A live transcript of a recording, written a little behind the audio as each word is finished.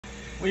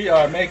We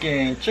are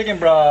making chicken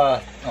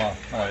broth. Oh,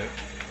 alright.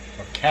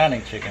 We're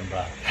canning chicken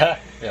broth.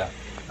 Yeah.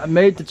 I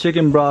made the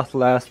chicken broth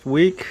last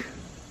week.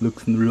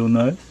 Looks real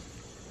nice.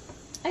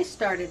 I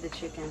started the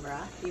chicken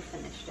broth. You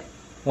finished it.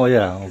 Well,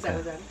 yeah, okay. Because I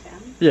was out of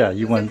town. Yeah,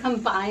 you went. went. A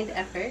combined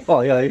effort.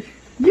 Oh, yeah.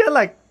 You had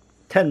like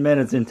 10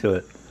 minutes into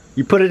it.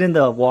 You put it in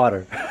the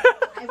water.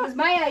 It was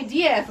my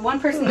idea. If one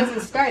person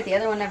doesn't start, the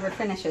other one never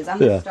finishes. I'm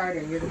the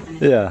starter. You're the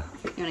finisher. Yeah.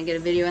 You want to get a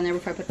video in there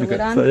before I put the lid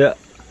on? So, yeah.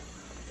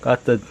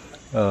 Got the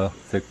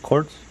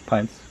quarts?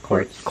 Pints?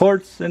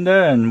 Quarts in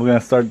there, and we're going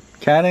to start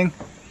canning.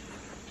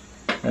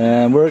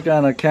 And we're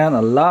going to can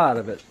a lot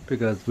of it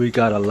because we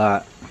got a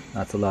lot.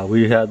 That's a lot.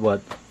 We had,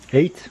 what,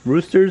 8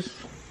 roosters?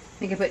 I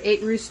think I put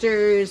 8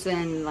 roosters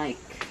and like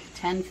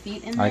 10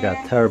 feet in there. I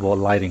got terrible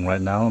lighting right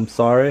now. I'm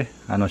sorry.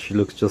 I know she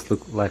just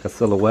look like a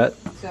silhouette.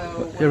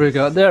 So here we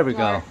go. There we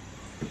go.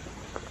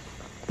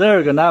 There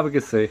we go. Now we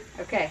can see.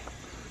 Okay.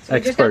 So we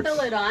experts. just got the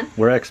lid on.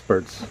 We're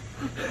experts.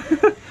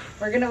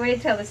 We're going to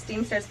wait till the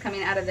steam starts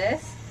coming out of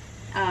this.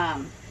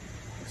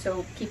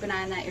 So keep an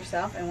eye on that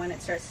yourself, and when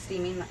it starts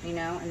steaming, let me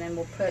know, and then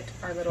we'll put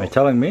our little... Are you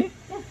telling me?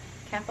 Yeah,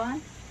 cap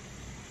on.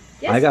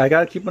 Yes. I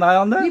gotta keep an eye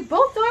on that? We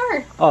both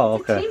are. Oh,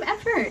 it's okay. a team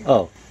effort.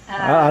 Oh.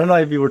 I don't know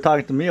if you were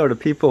talking to me or the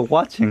people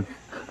watching.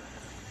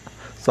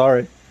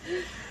 Sorry.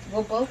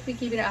 We'll both be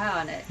keeping an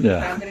eye on it. Yeah.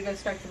 But I'm going to go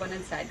start the one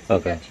inside,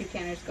 because we've got 2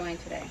 canners going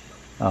today.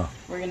 Oh.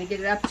 We're going to get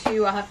it up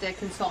to, I'll have to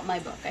consult my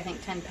book, I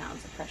think 10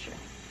 pounds of pressure.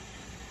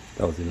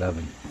 That was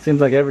 11.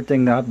 Seems like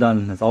everything that I've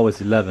done is always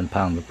 11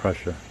 pounds of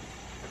pressure.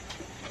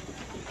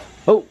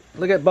 Oh,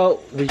 look at Bo.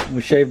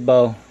 We shaved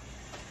Bo.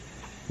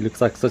 He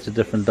looks like such a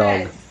different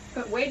dog.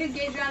 Put weighted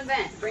gauge on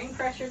vent. Bring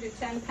pressure to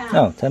 10 pounds.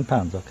 Oh, 10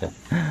 pounds, okay.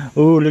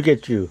 Ooh, look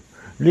at you.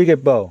 Look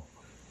at Bo.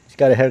 He's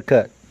got a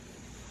haircut.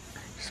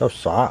 So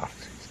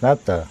soft. It's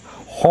not the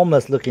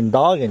homeless looking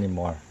dog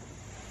anymore.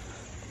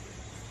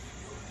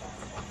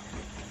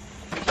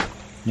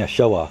 Yeah,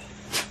 show off.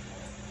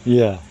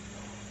 Yeah.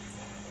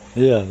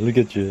 Yeah, look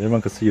at you.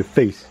 Everyone can see your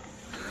face.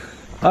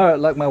 Alright,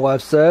 like my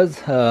wife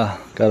says,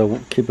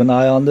 gotta keep an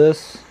eye on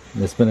this.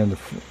 It's been in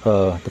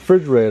the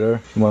refrigerator.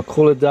 You want to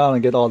cool it down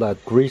and get all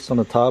that grease on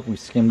the top. We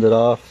skimmed it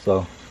off,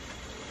 so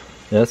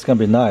yeah, it's gonna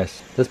be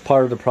nice. This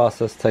part of the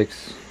process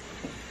takes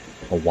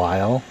a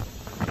while.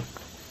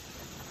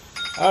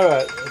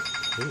 Alright.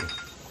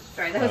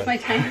 Sorry, that was my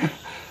time.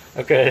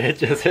 Okay, it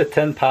just hit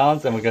 10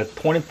 pounds and we got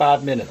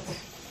 25 minutes.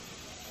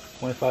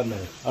 25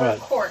 minutes. Alright.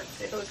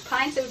 Quarts. If it was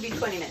pints, it would be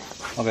 20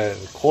 minutes. Okay,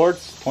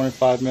 quarts,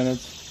 25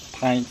 minutes.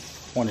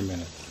 Pints, 20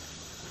 minutes.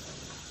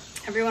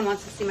 Everyone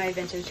wants to see my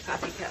vintage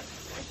coffee cup.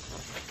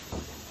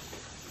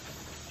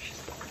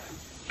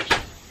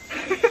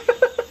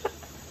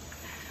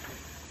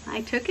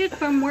 I took it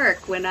from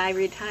work when I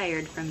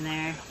retired from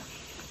there.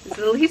 It's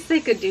the least they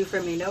could do for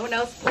me. No one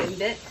else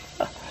blamed it.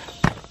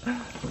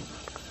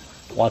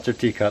 Watch your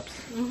teacups.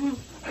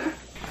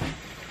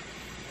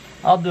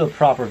 I'll do a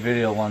proper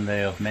video one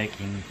day of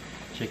making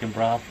chicken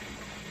broth.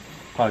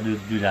 Probably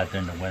do that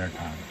during the winter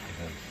time.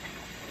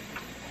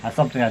 That's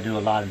something I do a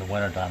lot in the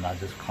wintertime. I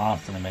just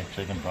constantly make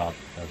chicken broth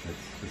because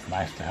it's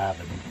nice to have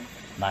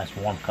a nice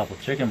warm cup of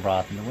chicken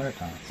broth in the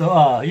wintertime.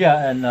 So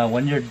yeah, and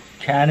when you're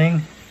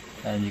canning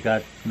and you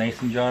got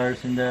mason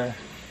jars in there,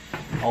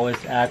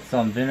 always add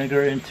some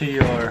vinegar into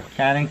your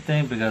canning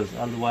thing because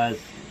otherwise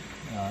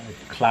it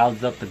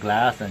clouds up the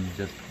glass and you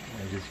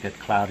just get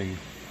cloudy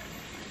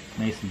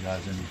mason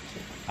jars. And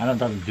I know it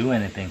doesn't do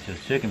anything to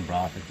chicken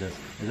broth. It's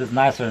just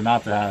nicer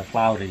not to have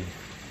cloudy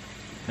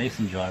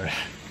mason jars.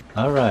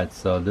 Alright,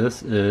 so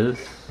this is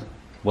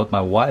what my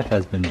wife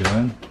has been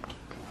doing.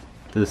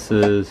 This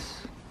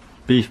is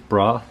beef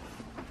broth.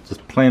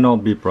 Just plain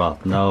old beef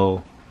broth.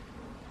 No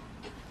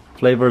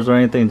flavors or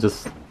anything.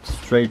 Just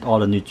straight all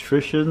the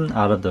nutrition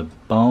out of the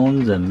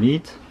bones and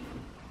meat.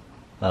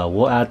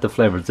 We'll add the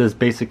flavors. This is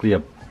basically a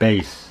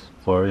base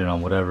for, you know,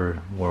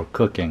 whatever we're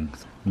cooking.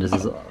 This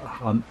is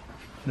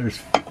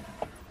there's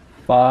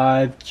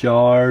 5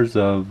 jars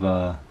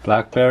of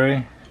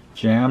blackberry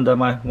jam that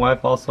my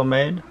wife also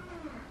made.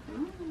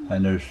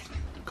 And there's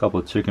a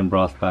couple of chicken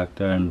broth back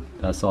there, and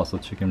that's also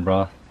chicken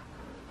broth.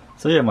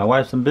 So yeah, my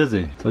wife's been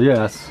busy. So yeah,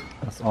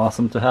 that's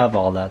awesome to have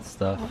all that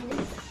stuff.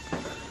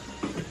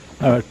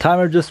 Alright,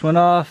 timer just went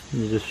off.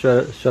 You just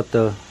shut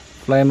the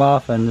flame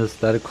off and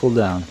just let it cool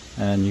down.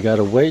 And you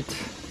gotta wait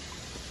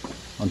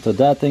until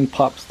that thing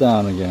pops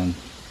down again.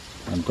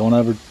 And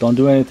don't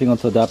do anything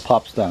until that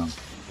pops down.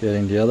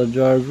 Getting the other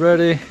jars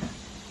ready.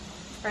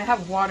 I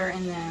have water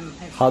in them.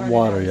 Hot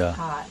water, yeah.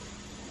 Hot.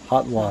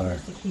 Hot water.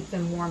 Just to keep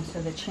them warm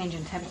so the change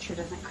in temperature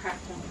doesn't crack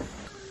them.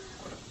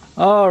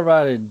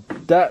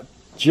 Alrighty, that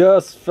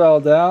just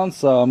fell down,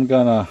 so I'm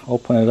gonna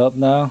open it up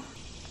now.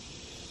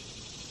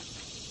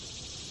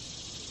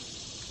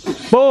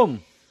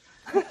 Boom!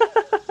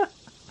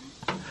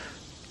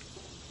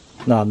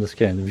 No, I'm just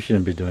kidding. We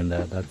shouldn't be doing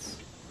that.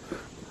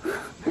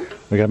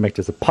 We gotta make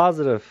this a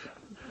positive.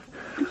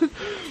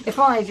 If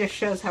only it just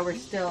shows how we're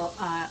still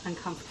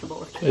uncomfortable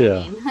with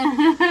canning.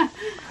 Yeah.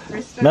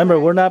 Remember,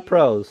 we're not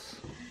pros.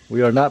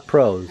 We are not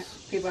pros.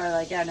 People are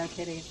like, yeah, no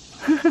kidding.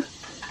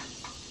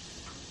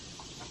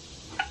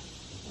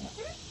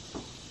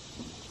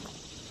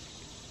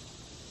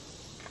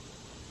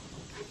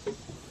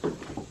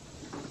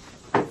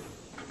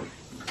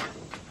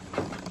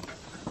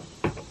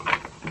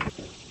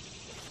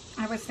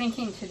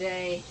 thinking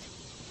today,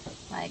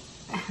 like,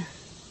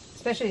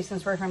 especially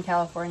since we're from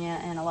California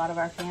and a lot of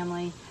our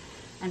family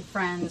and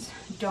friends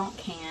don't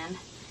can.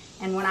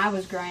 And when I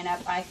was growing up,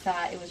 I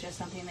thought it was just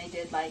something they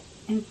did like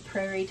in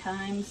prairie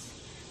times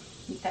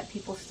that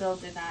people still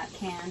did not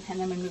can. And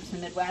then when we moved to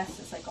the Midwest,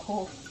 it's like a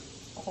whole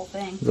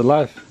thing. It's a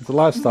life. It's a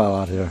lifestyle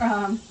out here.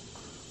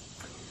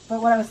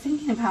 But what I was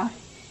thinking about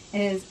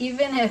is,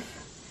 even if,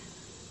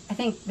 I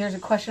think there's a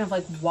question of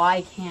like,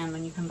 why can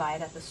when you can buy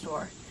it at the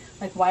store?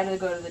 Like, why do they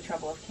go to the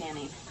trouble of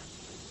canning?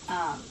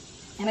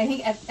 And I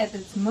think at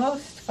its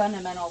most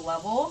fundamental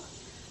level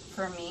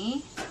for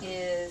me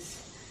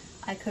is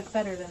I cook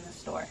better than the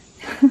store.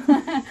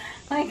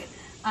 Like,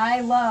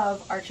 I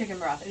love our chicken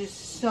broth. It is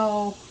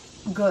so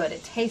good.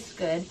 It tastes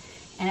good,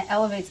 and it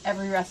elevates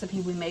every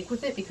recipe we make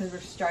with it because we're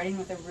starting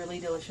with a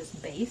really delicious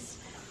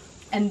base.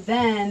 And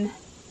then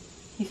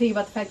you think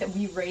about the fact that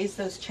we raised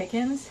those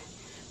chickens.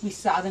 We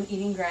saw them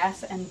eating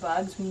grass and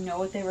bugs. We know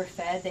what they were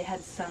fed. They had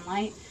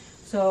sunlight.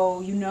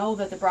 So you know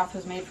that the broth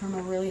was made from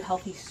a really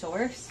healthy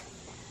source.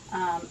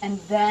 And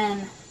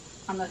then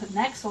on the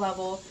next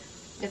level,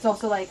 it's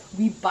also like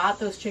we bought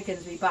those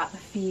chickens, we bought the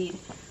feed,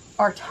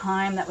 our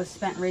time that was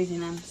spent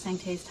raising them,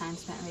 Sanctay's time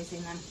spent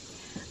raising them,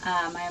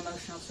 my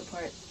emotional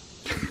support.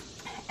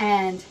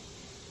 And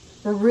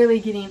we're really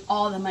getting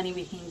all the money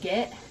we can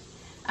get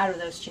out of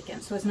those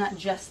chickens. So it's not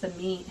just the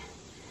meat,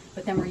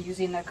 but then we're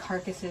using the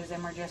carcasses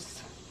and we're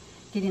just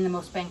getting the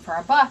most bang for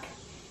our buck.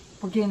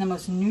 We're getting the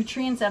most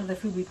nutrients out of the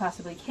food we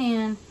possibly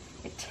can.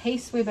 It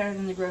tastes way better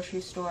than the grocery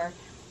store.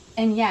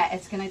 And yeah,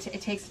 it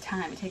takes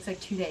time. It takes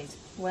like 2 days.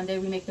 One day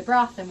we make the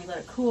broth, then we let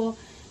it cool,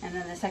 and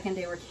then the second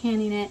day we're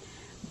canning it.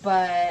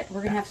 But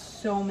we're gonna have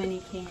so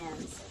many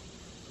cans.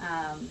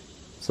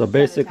 So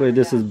basically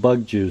this is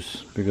bug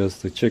juice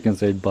because the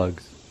chickens ate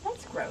bugs.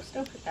 That's gross.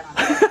 Don't put that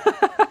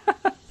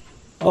on.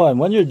 Oh, and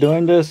when you're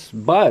doing this,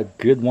 buy a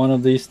good one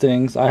of these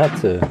things. I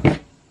had to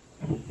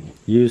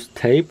use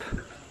tape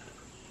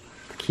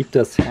to keep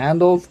this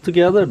handle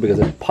together because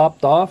it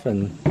popped off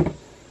and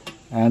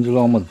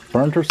Angela almost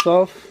burnt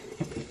herself.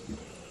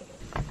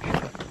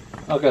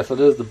 Okay, so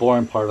this is the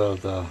boring part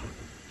of the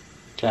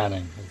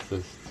canning. It's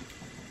just,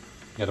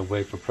 you gotta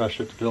wait for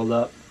pressure to build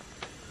up.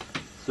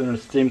 As soon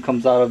as steam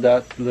comes out of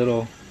that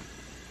little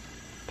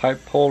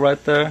pipe hole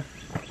right there,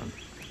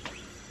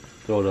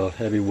 throw the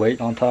heavy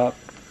weight on top.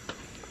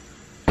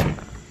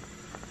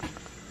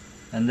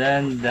 And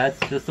then that's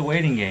just a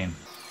waiting game.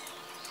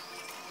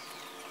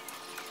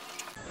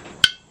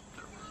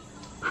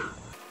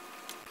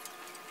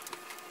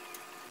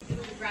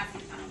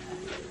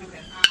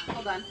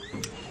 Hold on.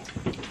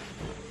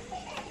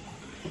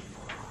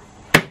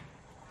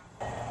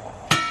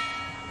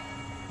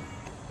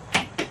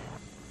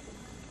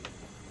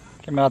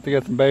 Came out to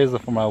get some basil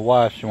for my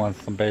wife. She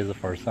wants some basil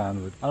for her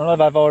sandwich. I don't know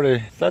if I've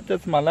already said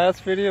this in my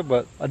last video,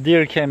 but a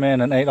deer came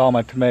in and ate all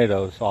my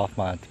tomatoes off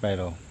my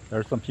tomato.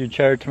 There's some few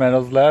cherry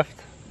tomatoes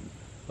left,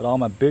 but all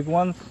my big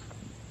ones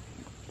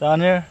down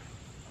here,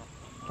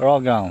 they're all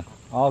gone.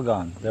 All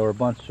gone. They were a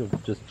bunch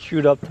of just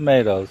chewed up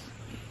tomatoes.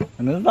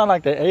 And it's not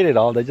like they ate it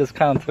all, they just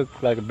kind of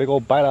took like a big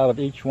old bite out of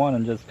each one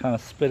and just kind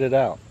of spit it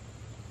out.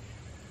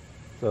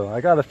 So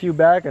I got a few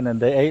back, and then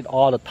they ate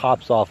all the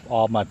tops off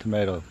all my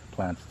tomato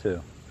plants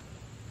too.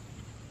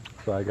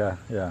 So I got,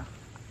 yeah.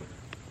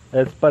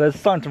 But it's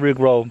starting to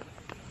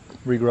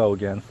regrow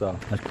again, so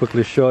I'll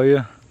quickly show you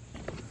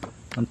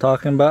what I'm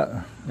talking about.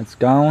 It's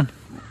gone.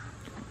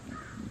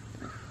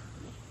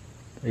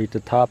 Ate the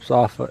tops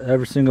off of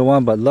every single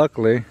one, but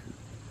luckily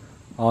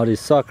all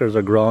these suckers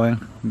are growing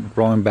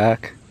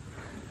back.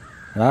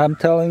 And I'm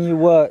telling you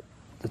what,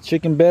 the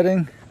chicken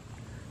bedding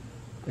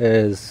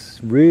is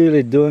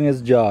really doing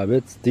its job.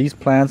 These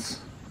plants,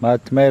 my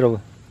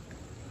tomato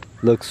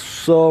looks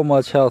so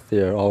much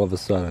healthier all of a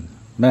sudden.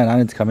 Man, I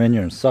need to come in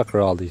here and sucker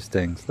all these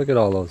things. Look at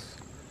all those.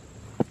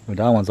 Well,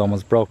 that one's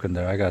almost broken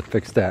there. I gotta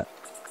fix that.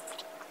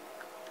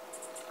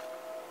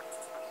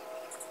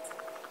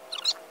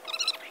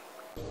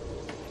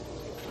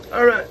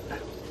 Alright.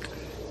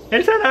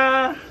 Hey,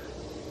 Sana!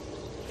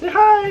 Say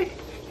hi!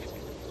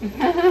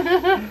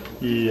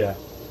 Yeah.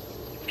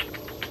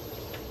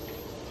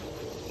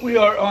 We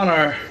are on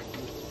our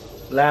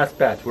last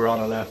batch.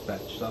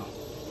 So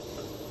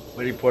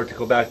waiting for it to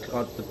go back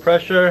on the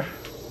pressure.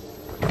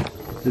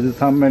 This is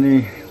how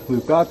many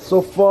we've got so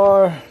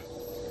far.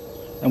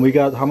 And we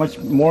got how much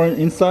more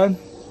inside?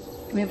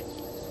 We have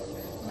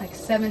like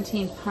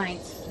 17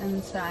 pints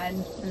inside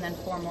and then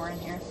 4 more in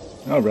here.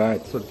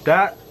 Alright, so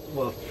that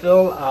will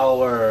fill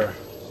our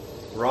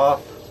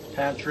broth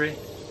pantry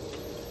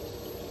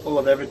full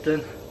of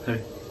everything.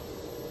 Hey.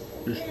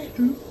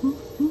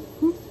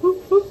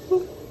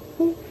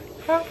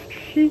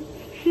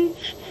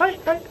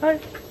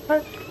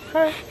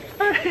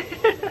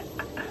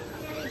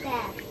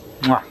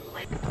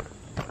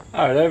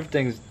 Alright,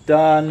 everything's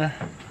done.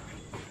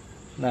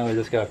 Now we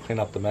just gotta clean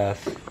up the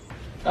mess.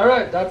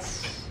 Alright,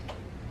 that's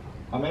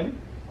how many?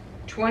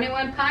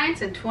 21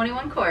 pints and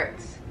 21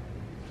 quarts.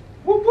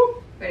 Whoop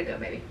whoop. Way to go,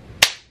 baby.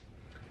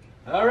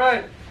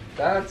 Alright,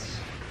 that's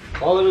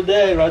all of the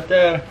day right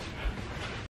there.